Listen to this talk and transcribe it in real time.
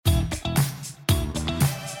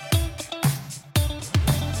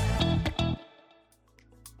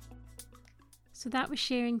So that was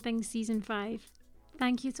Sharing Things Season 5.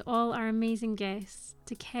 Thank you to all our amazing guests,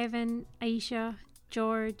 to Kevin, Aisha,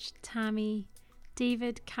 George, Tammy,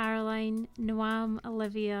 David, Caroline, Noam,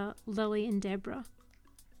 Olivia, Lily and Deborah.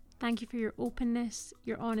 Thank you for your openness,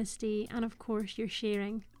 your honesty, and of course your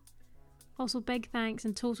sharing. Also big thanks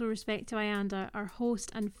and total respect to Ayanda, our host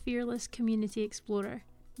and fearless community explorer.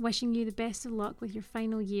 Wishing you the best of luck with your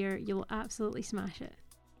final year, you'll absolutely smash it.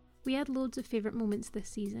 We had loads of favourite moments this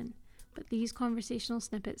season, but these conversational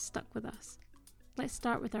snippets stuck with us. Let's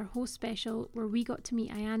start with our host special, where we got to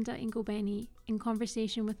meet Ayanda Ngobeni in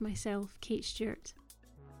conversation with myself, Kate Stewart.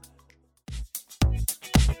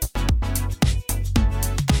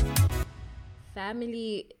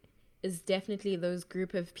 Family is definitely those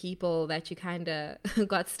group of people that you kind of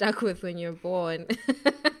got stuck with when you're born,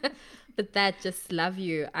 but that just love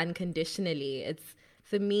you unconditionally.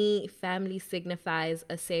 For me, family signifies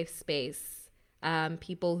a safe space,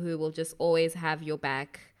 people who will just always have your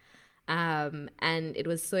back. And it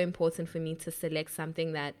was so important for me to select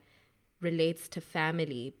something that relates to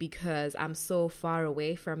family, because I'm so far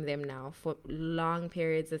away from them now for long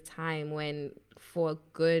periods of time, when for a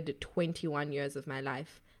good 21 years of my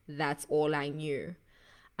life, that's all I knew.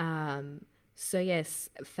 So yes,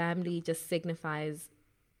 family just signifies,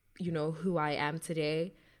 who I am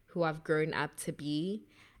today, who I've grown up to be.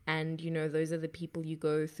 And, those are the people you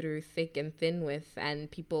go through thick and thin with, and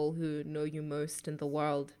people who know you most in the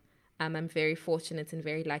world. I'm very fortunate and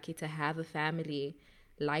very lucky to have a family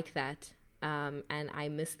like that. And I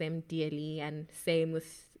miss them dearly. And same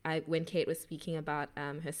with when Kate was speaking about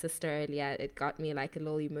her sister earlier, it got me like a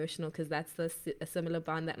little emotional, because that's a similar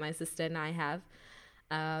bond that my sister and I have.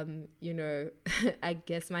 I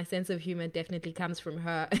guess my sense of humor definitely comes from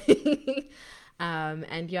her.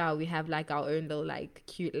 And yeah, we have like our own little like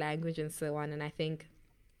cute language and so on. And I think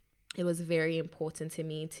it was very important to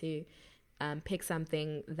me to pick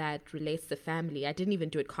something that relates to family. I didn't even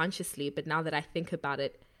do it consciously, but now that I think about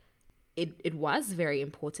it, it was very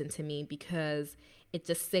important to me, because it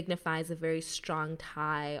just signifies a very strong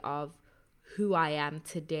tie of who I am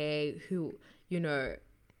today, who, it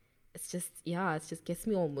just gets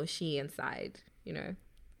me all mushy inside,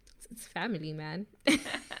 It's family, man.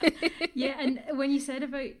 Yeah, and when you said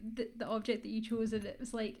about the object that you chose, and it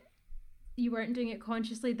was like you weren't doing it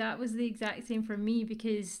consciously, that was the exact same for me,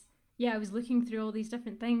 because I was looking through all these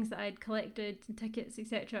different things that I'd collected, tickets,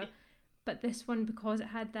 etc. But this one, because it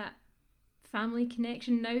had that family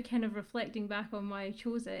connection, now kind of reflecting back on why I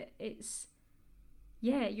chose it, it's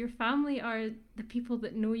your family are the people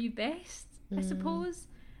that know you best, I suppose.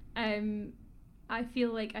 I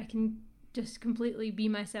feel like I can just completely be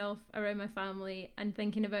myself around my family, and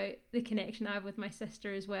thinking about the connection I have with my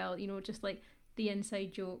sister as well, just like the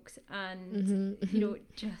inside jokes and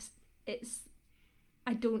just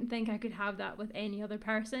I don't think I could have that with any other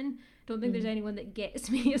person. Don't think there's anyone that gets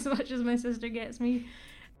me as much as my sister gets me.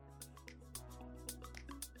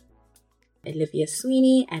 Olivia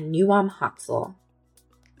Sweeney and Nuam Hatzor.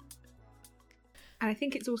 And I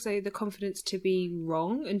think it's also the confidence to be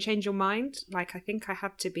wrong and change your mind. Like, I think I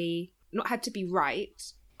had to be right.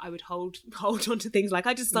 I would hold on to things like,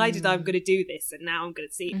 I decided I'm going to do this, and now I'm going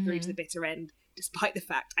to see it through to the bitter end, despite the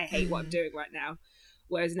fact I hate what I'm doing right now.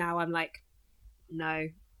 Whereas now I'm like, no,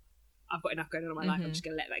 I've got enough going on in my life. I'm just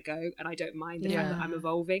going to let that go, and I don't mind the fact that I'm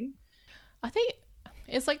evolving. I think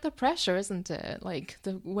it's like the pressure, isn't it? Like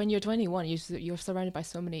when you're 21, you're surrounded by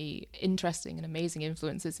so many interesting and amazing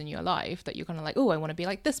influences in your life that you're kind of like, oh, I want to be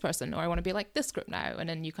like this person, or I want to be like this group now. And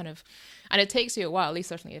then you kind of, and it takes you a while, at least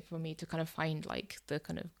certainly for me, to kind of find like the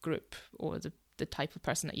kind of group or the type of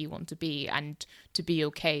person that you want to be, and to be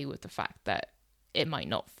okay with the fact that it might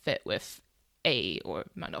not fit with A or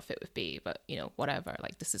might not fit with B, but whatever,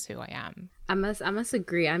 like this is who I am. I must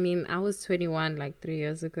agree. I mean, I was 21 like 3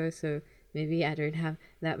 years ago, so maybe I don't have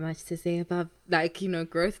that much to say about like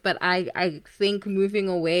growth, but I think moving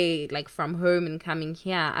away like from home and coming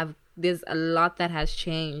here, there's a lot that has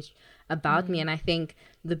changed about me. And I think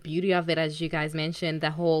the beauty of it, as you guys mentioned,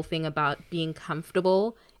 the whole thing about being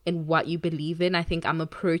comfortable in what you believe in, I think I'm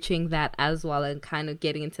approaching that as well, and kind of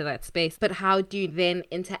getting into that space. But how do you then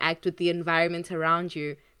interact with the environment around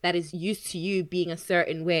you that is used to you being a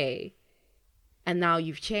certain way, and now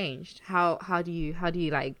you've changed? How do you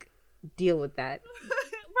like deal with that?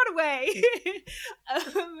 Run away.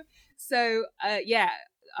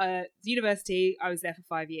 University, I was there for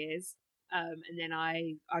 5 years, and then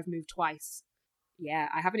I've moved twice.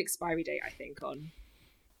 I have an expiry date, I think, on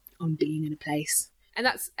being in a place, and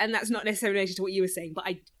that's not necessarily related to what you were saying, but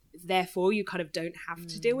therefore you kind of don't have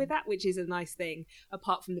to deal with that, which is a nice thing.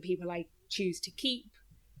 Apart from the people I choose to keep,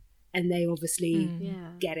 and they obviously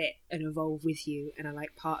Yeah. get it and evolve with you and are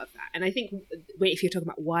like part of that. And I think if you're talking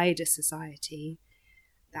about wider society,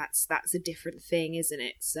 that's a different thing, isn't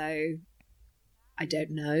it? So I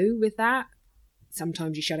don't know with that.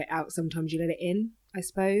 Sometimes you shut it out, sometimes you let it in, I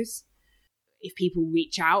suppose. If people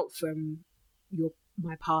reach out from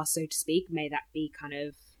my past, so to speak, may that be kind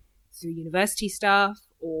of through university stuff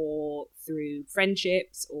or through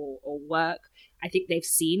friendships or work, I think they've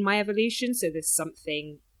seen my evolution, so there's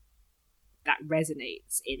something that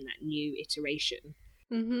resonates in that new iteration.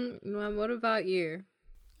 Well, what about you?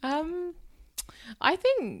 I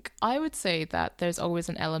think I would say that there's always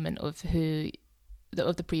an element of the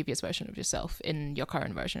previous version of yourself in your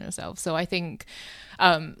current version of yourself. So I think,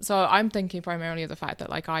 so I'm thinking primarily of the fact that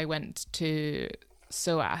like I went to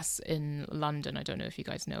SOAS in London. I don't know if you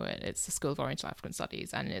guys know it. It's the School of Oriental African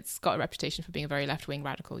Studies, and it's got a reputation for being a very left-wing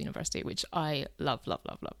radical university, which I love.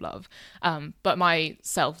 But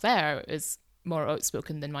myself there is more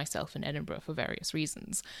outspoken than myself in Edinburgh for various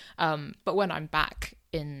reasons. But when I'm back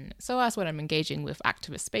in SOAS, when I'm engaging with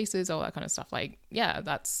activist spaces, all that kind of stuff, like, yeah,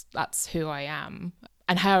 that's who I am.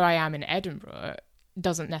 And how I am in Edinburgh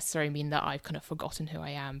doesn't necessarily mean that I've kind of forgotten who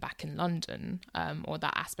I am back in London, or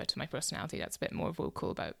that aspect of my personality that's a bit more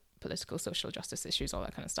vocal about political, social justice issues, all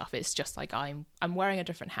that kind of stuff. It's just like I'm wearing a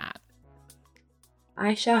different hat.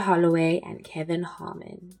 Aisha Holloway and Kevin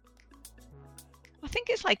Harmon. I think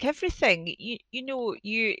it's like everything.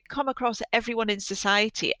 You come across everyone in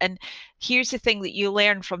society, and here's the thing that you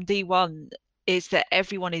learn from day one is that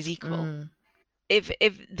everyone is equal. If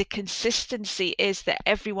the consistency is that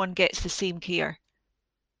everyone gets the same care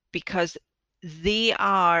because they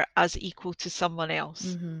are as equal to someone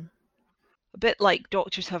else. A bit like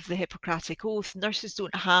doctors have the Hippocratic Oath, nurses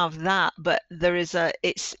don't have that, but there is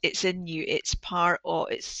it's in you. It's part of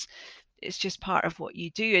it's just part of what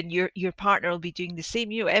you do, and your partner will be doing the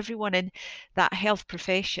same. Everyone in that health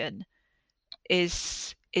profession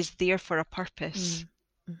is there for a purpose.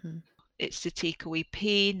 It's to take away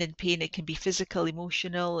pain, and pain, it can be physical,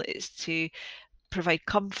 emotional. It's to provide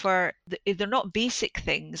comfort. They're not basic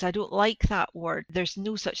things. I don't like that word. There's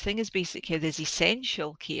no such thing as basic care. There's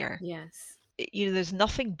essential care. Yes. There's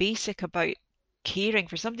nothing basic about caring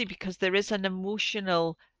for somebody because there is an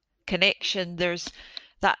emotional connection. There's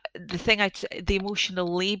the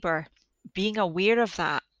emotional labor. Being aware of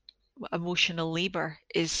that emotional labor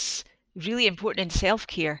is really important in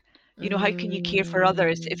self-care. How can you care for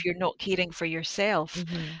others if you're not caring for yourself?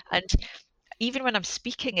 And even when I'm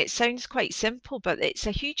speaking, it sounds quite simple, but it's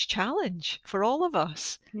a huge challenge for all of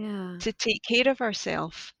us to take care of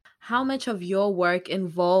ourselves. How much of your work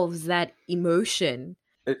involves that emotion?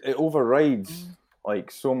 It overrides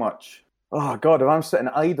like so much. Oh God, if I'm sitting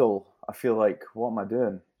idle, I feel like, what am I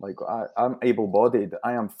doing? Like I'm able-bodied.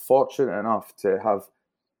 I am fortunate enough to have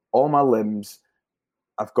all my limbs.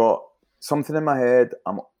 I've got something in my head.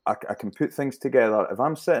 I can put things together. If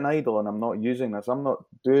I'm sitting idle and I'm not using this, I'm not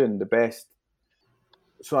doing the best.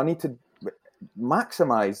 So I need to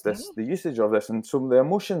maximize the usage of this. And some of the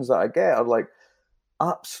emotions that I get are like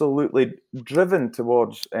absolutely driven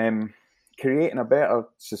towards creating a better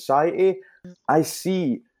society. I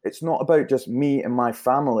see it's not about just me and my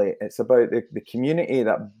family. It's about the community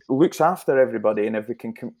that looks after everybody. And if we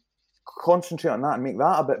can concentrate on that and make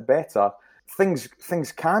that a bit better, things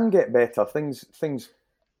can get better. Things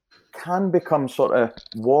can become sort of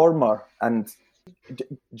warmer and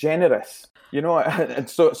generous, and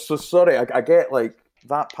so sorry, I get like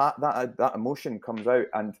that emotion comes out,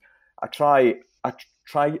 and I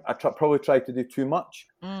probably try to do too much.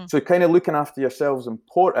 So kind of looking after yourselves is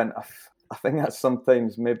important. I think that's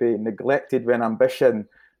sometimes maybe neglected when ambition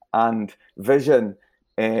and vision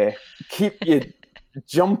keep you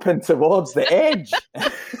jumping towards the edge.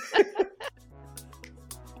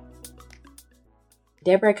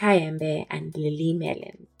 Deborah Kayembe and Lily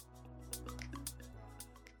Mellon.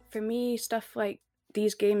 For me, stuff like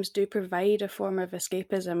these games do provide a form of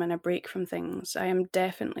escapism and a break from things. I am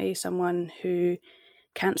definitely someone who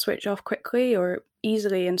can't switch off quickly or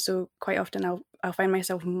easily, and so quite often I'll find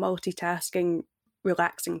myself multitasking,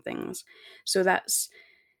 relaxing things. So there's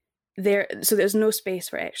no space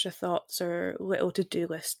for extra thoughts or little to-do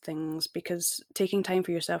list things, because taking time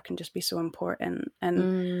for yourself can just be so important.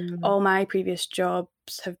 And all my previous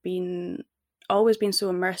jobs have always been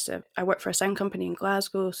so immersive. I work for a sound company in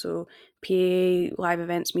Glasgow, so PA, live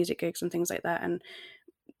events, music gigs and things like that. And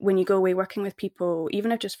when you go away working with people,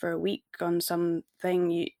 even if just for a week on something,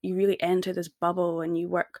 you really enter this bubble and you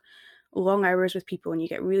work long hours with people and you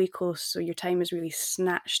get really close, so your time is really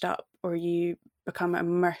snatched up, or you become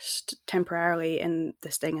immersed temporarily in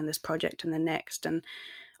this thing and this project and the next. And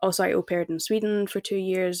also I au paired in Sweden for 2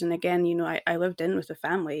 years. And again, I lived in with the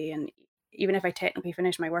family, and even if I technically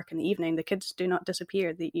finish my work in the evening, the kids do not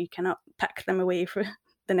disappear. You cannot pack them away for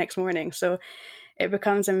the next morning. So it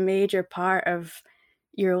becomes a major part of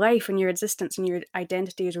your life and your existence, and your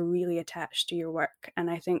identity is really attached to your work. And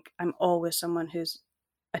I think I'm always someone who's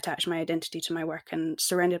attached my identity to my work and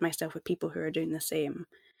surrounded myself with people who are doing the same.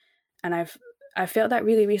 And I've felt that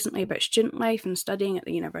really recently about student life and studying at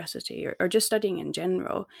the university, or just studying in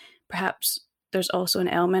general. Perhaps there's also an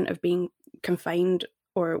element of being confined,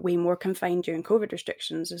 or way more confined during COVID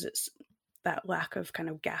restrictions, as it's that lack of kind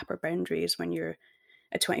of gap or boundaries when you're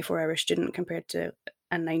a 24-hour student compared to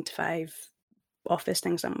a 9-to-5 office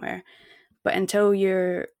thing somewhere. But until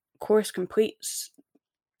your course completes,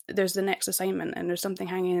 there's the next assignment, and there's something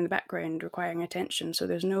hanging in the background requiring attention. So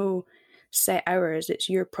there's no set hours, it's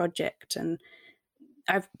your project. And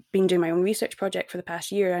I've been doing my own research project for the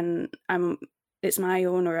past year, and it's my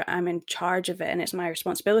own, or I'm in charge of it, and it's my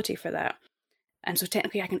responsibility for that. And so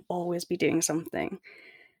technically I can always be doing something.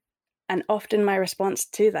 And often my response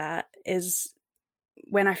to that is,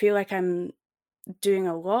 when I feel like I'm doing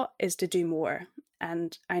a lot, is to do more.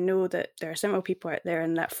 And I know that there are several people out there,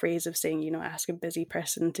 and that phrase of saying, ask a busy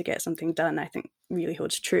person to get something done, I think really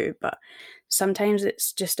holds true. But sometimes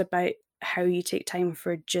it's just about how you take time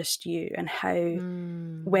for just you, and how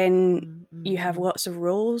when you have lots of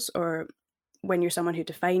roles, or when you're someone who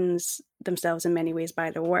defines themselves in many ways by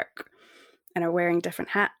their work and are wearing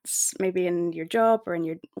different hats, maybe in your job or in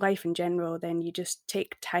your life in general, then you just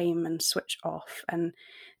take time and switch off. And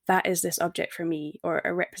that is this object for me, or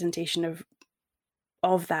a representation of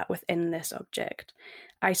that within this object.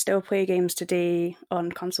 I still play games today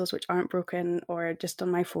on consoles which aren't broken, or just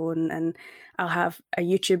on my phone, and I'll have a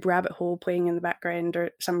YouTube rabbit hole playing in the background,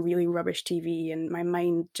 or some really rubbish TV, and my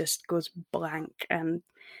mind just goes blank. And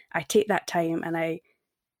I take that time and I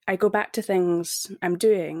go back to things I'm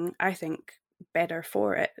doing, I think, better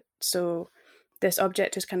for it. So this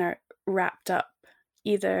object is kind of wrapped up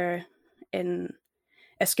either in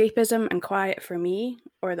escapism and quiet for me,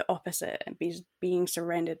 or the opposite, being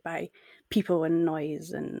surrounded by people and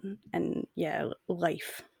noise and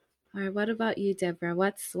life. All right, what about you, Deborah?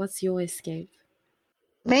 What's your escape?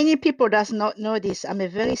 Many people does not know this. I'm a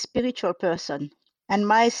very spiritual person, and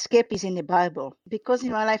my escape is in the Bible, because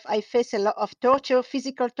in my life I face a lot of torture,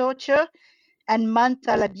 physical torture and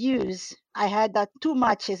mental abuse. I had that too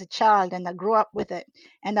much as a child, and I grew up with it,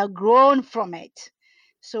 and I've grown from it.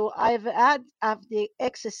 So I've had the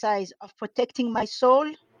exercise of protecting my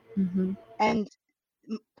soul and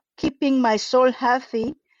keeping my soul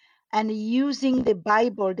healthy, and using the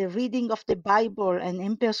Bible, the reading of the Bible, and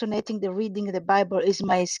impersonating the reading of the Bible is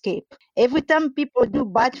my escape. Every time people do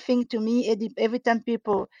bad thing to me, every time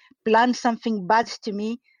people plan something bad to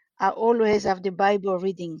me, I always have the Bible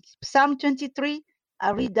reading. Psalm 23,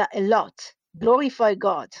 I read that a lot. Glorify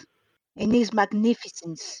God in His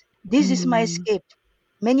magnificence. This is my escape.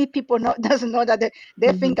 Many people doesn't know that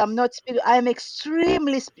they think I'm not spiritual.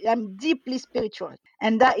 I'm deeply spiritual,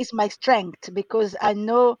 and that is my strength, because I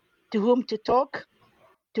know to whom to talk,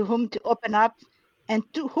 to whom to open up, and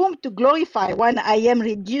to whom to glorify. When I am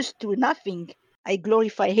reduced to nothing, I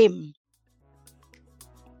glorify Him.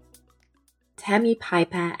 Tammy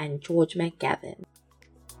Piper and George McGavin.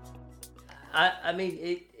 I mean,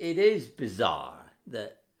 it is bizarre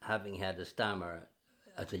that, having had a stammer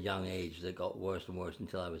at a young age that got worse and worse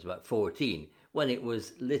until I was about 14, when it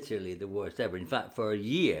was literally the worst ever. In fact, for a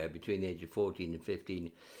year between the age of 14 and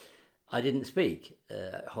 15, I didn't speak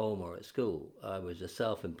at home or at school. I was a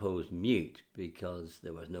self-imposed mute because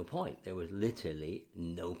there was no point. There was literally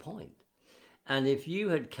no point. And if you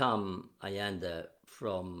had come, Ayanda,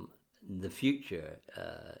 from the future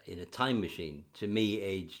in a time machine to me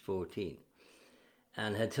aged 14,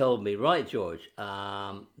 and had told me, right, George,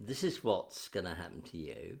 this is what's going to happen to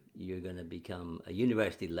you. You're going to become a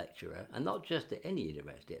university lecturer, and not just at any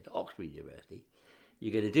university, at Oxford University.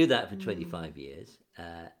 You're going to do that for 25 years.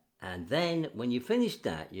 And then when you finish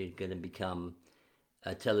that, you're going to become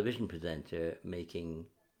a television presenter, making,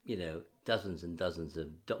 dozens and dozens of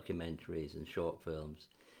documentaries and short films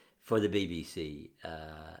for the BBC.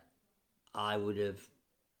 I would have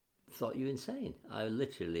thought you insane. I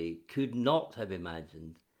literally could not have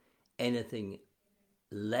imagined anything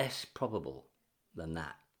less probable than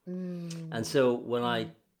that. And so when I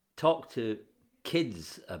talk to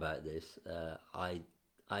kids about this, I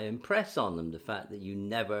impress on them the fact that you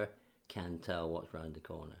never can tell what's round the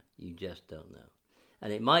corner. You just don't know.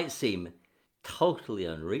 And it might seem totally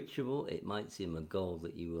unreachable. It might seem a goal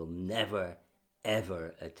that you will never,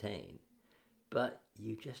 ever attain. But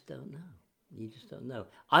you just don't know. You just don't know.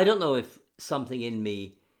 I don't know if something in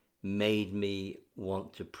me made me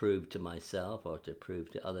want to prove to myself or to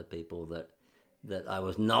prove to other people that I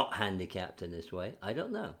was not handicapped in this way. I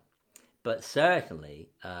don't know. But certainly,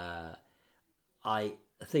 I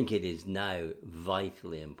think it is now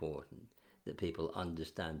vitally important that people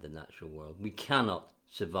understand the natural world. We cannot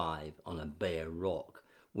survive on a bare rock.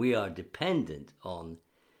 We are dependent on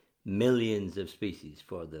millions of species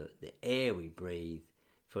for the air we breathe,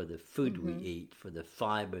 for the food we eat, for the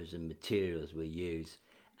fibers and materials we use,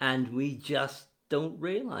 and we just don't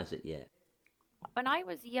realize it yet. When I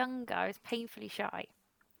was younger, I was painfully shy.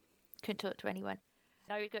 Couldn't talk to anyone.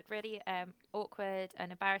 I would get really awkward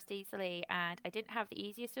and embarrassed easily, and I didn't have the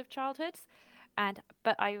easiest of childhoods,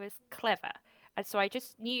 but I was clever. And so I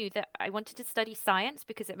just knew that I wanted to study science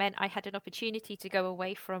because it meant I had an opportunity to go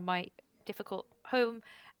away from my difficult home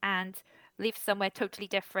and live somewhere totally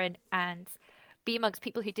different and be amongst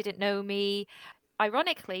people who didn't know me.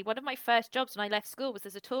 Ironically, one of my first jobs when I left school was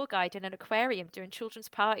as a tour guide in an aquarium doing children's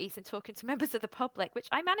parties and talking to members of the public, which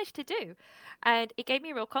I managed to do. And it gave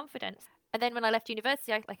me real confidence. And then when I left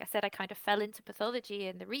university, like I said, I kind of fell into pathology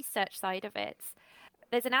and the research side of it.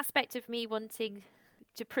 There's an aspect of me wanting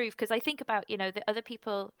to prove, because I think about, the other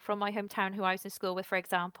people from my hometown who I was in school with, for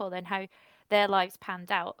example, and how their lives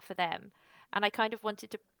panned out for them. And I kind of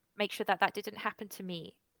wanted to make sure that didn't happen to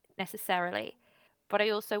me necessarily. But I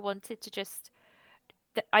also wanted to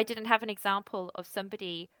I didn't have an example of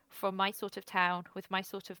somebody from my sort of town with my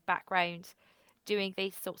sort of background doing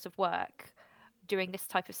these sorts of work, doing this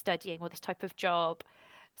type of studying or this type of job.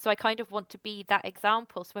 So I kind of want to be that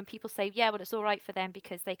example. So when people say, yeah, well, it's all right for them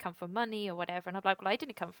because they come from money or whatever. And I'm like, well, I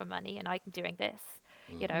didn't come from money and I'm doing this.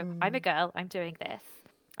 I'm a girl, I'm doing this.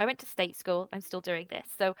 I went to state school, I'm still doing this.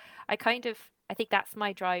 So I think that's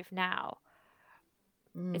my drive now,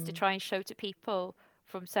 is to try and show to people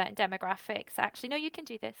from certain demographics, actually, no, you can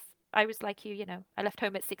do this. I was like you, I left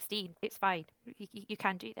home at 16. It's fine. You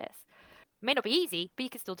can do this. It may not be easy, but you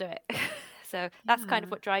can still do it. So that's kind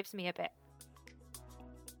of what drives me a bit.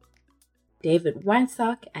 David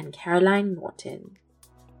Weinstock and Caroline Norton.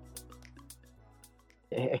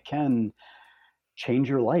 It can change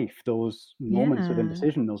your life, those moments of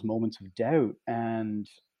indecision, those moments of doubt. And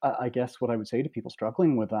I guess what I would say to people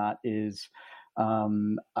struggling with that is,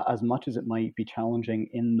 as much as it might be challenging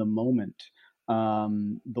in the moment,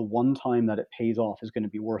 the one time that it pays off is going to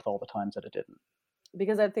be worth all the times that it didn't.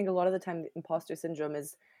 Because I think a lot of the time imposter syndrome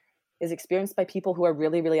is experienced by people who are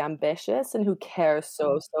really, really ambitious and who care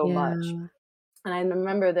so much. And I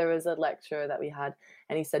remember there was a lecturer that we had,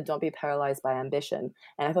 and he said, don't be paralyzed by ambition.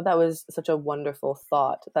 And I thought that was such a wonderful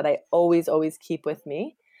thought that I always keep with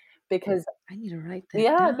me. Because I need to write that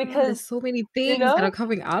down. Because there's so many things that are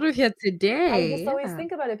coming out of here today. I just always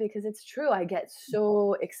think about it because it's true. I get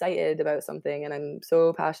so excited about something and I'm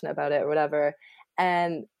so passionate about it or whatever.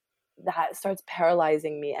 And that starts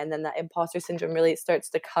paralyzing me. And then that imposter syndrome really starts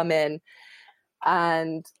to come in.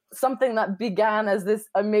 And something that began as this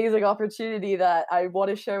amazing opportunity that I want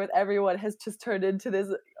to share with everyone has just turned into this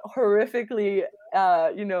horrifically,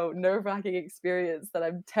 nerve-wracking experience that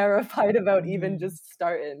I'm terrified about even just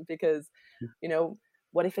starting because,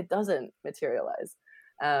 what if it doesn't materialize?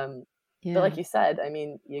 But like you said, I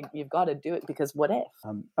mean, you've got to do it because what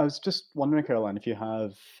if? I was just wondering, Caroline, if you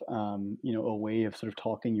have, a way of sort of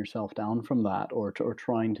talking yourself down from that or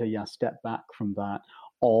trying to, step back from that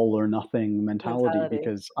all or nothing mentality.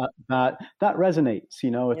 Because that resonates,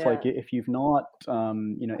 it's like if you've not,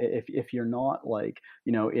 if you're not like,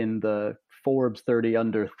 in the Forbes 30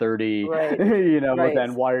 under 30, right.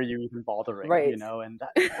 Then why are you even bothering, right. And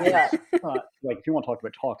that, like if you want to talk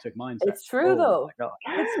about toxic mindset. It's true though.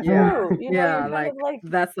 It's true. Like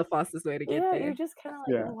that's the fastest way to get there. You're just kind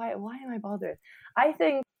of like, why am I bothered? I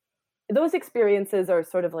think those experiences are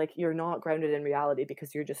sort of like you're not grounded in reality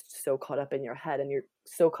because you're just so caught up in your head and you're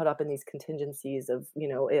so caught up in these contingencies of,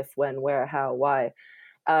 if, when, where, how, why,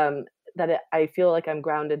 I feel like I'm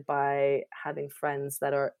grounded by having friends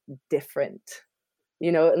that are different,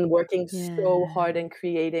 and working so hard and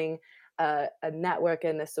creating a network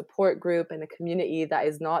and a support group and a community that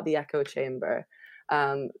is not the echo chamber.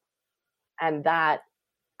 And that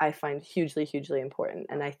I find hugely, hugely important.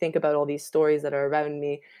 And I think about all these stories that are around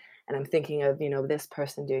me and I'm thinking of, this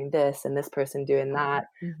person doing this and this person doing that.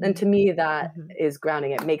 Mm-hmm. And to me, that is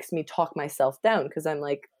grounding. It makes me talk myself down because I'm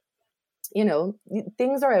like,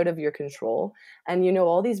 things are out of your control. And,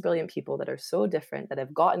 all these brilliant people that are so different, that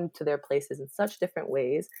have gotten to their places in such different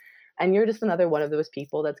ways. And you're just another one of those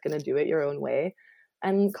people that's going to do it your own way.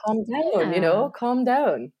 And calm down, calm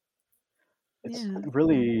down. It's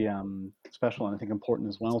really special and I think important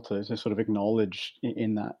as well to sort of acknowledge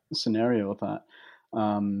in that scenario that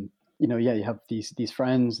you have these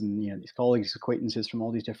friends and these colleagues, acquaintances from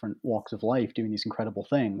all these different walks of life doing these incredible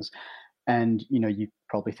things, and you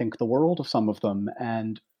probably think the world of some of them,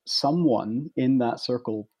 and someone in that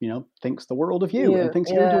circle thinks the world of you and thinks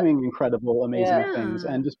you're doing incredible, amazing things,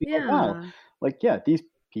 and just be like, wow, like, yeah, these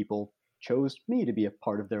people chose me to be a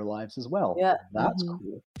part of their lives as well. That's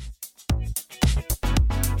cool.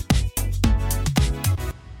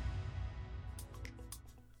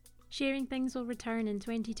 Sharing Things will return in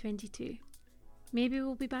 2022. Maybe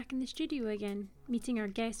we'll be back in the studio again, meeting our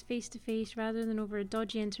guests face to face rather than over a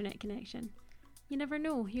dodgy internet connection. You never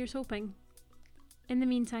know, here's hoping. In the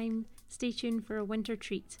meantime, stay tuned for a winter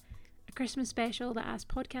treat, a Christmas special that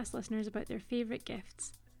asks podcast listeners about their favourite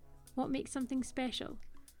gifts. What makes something special?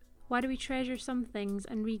 Why do we treasure some things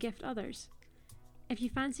and re-gift others? If you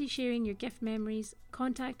fancy sharing your gift memories,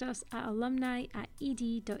 contact us at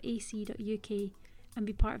alumni@ed.ac.uk and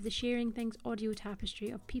be part of the Sharing Things audio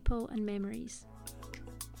tapestry of people and memories.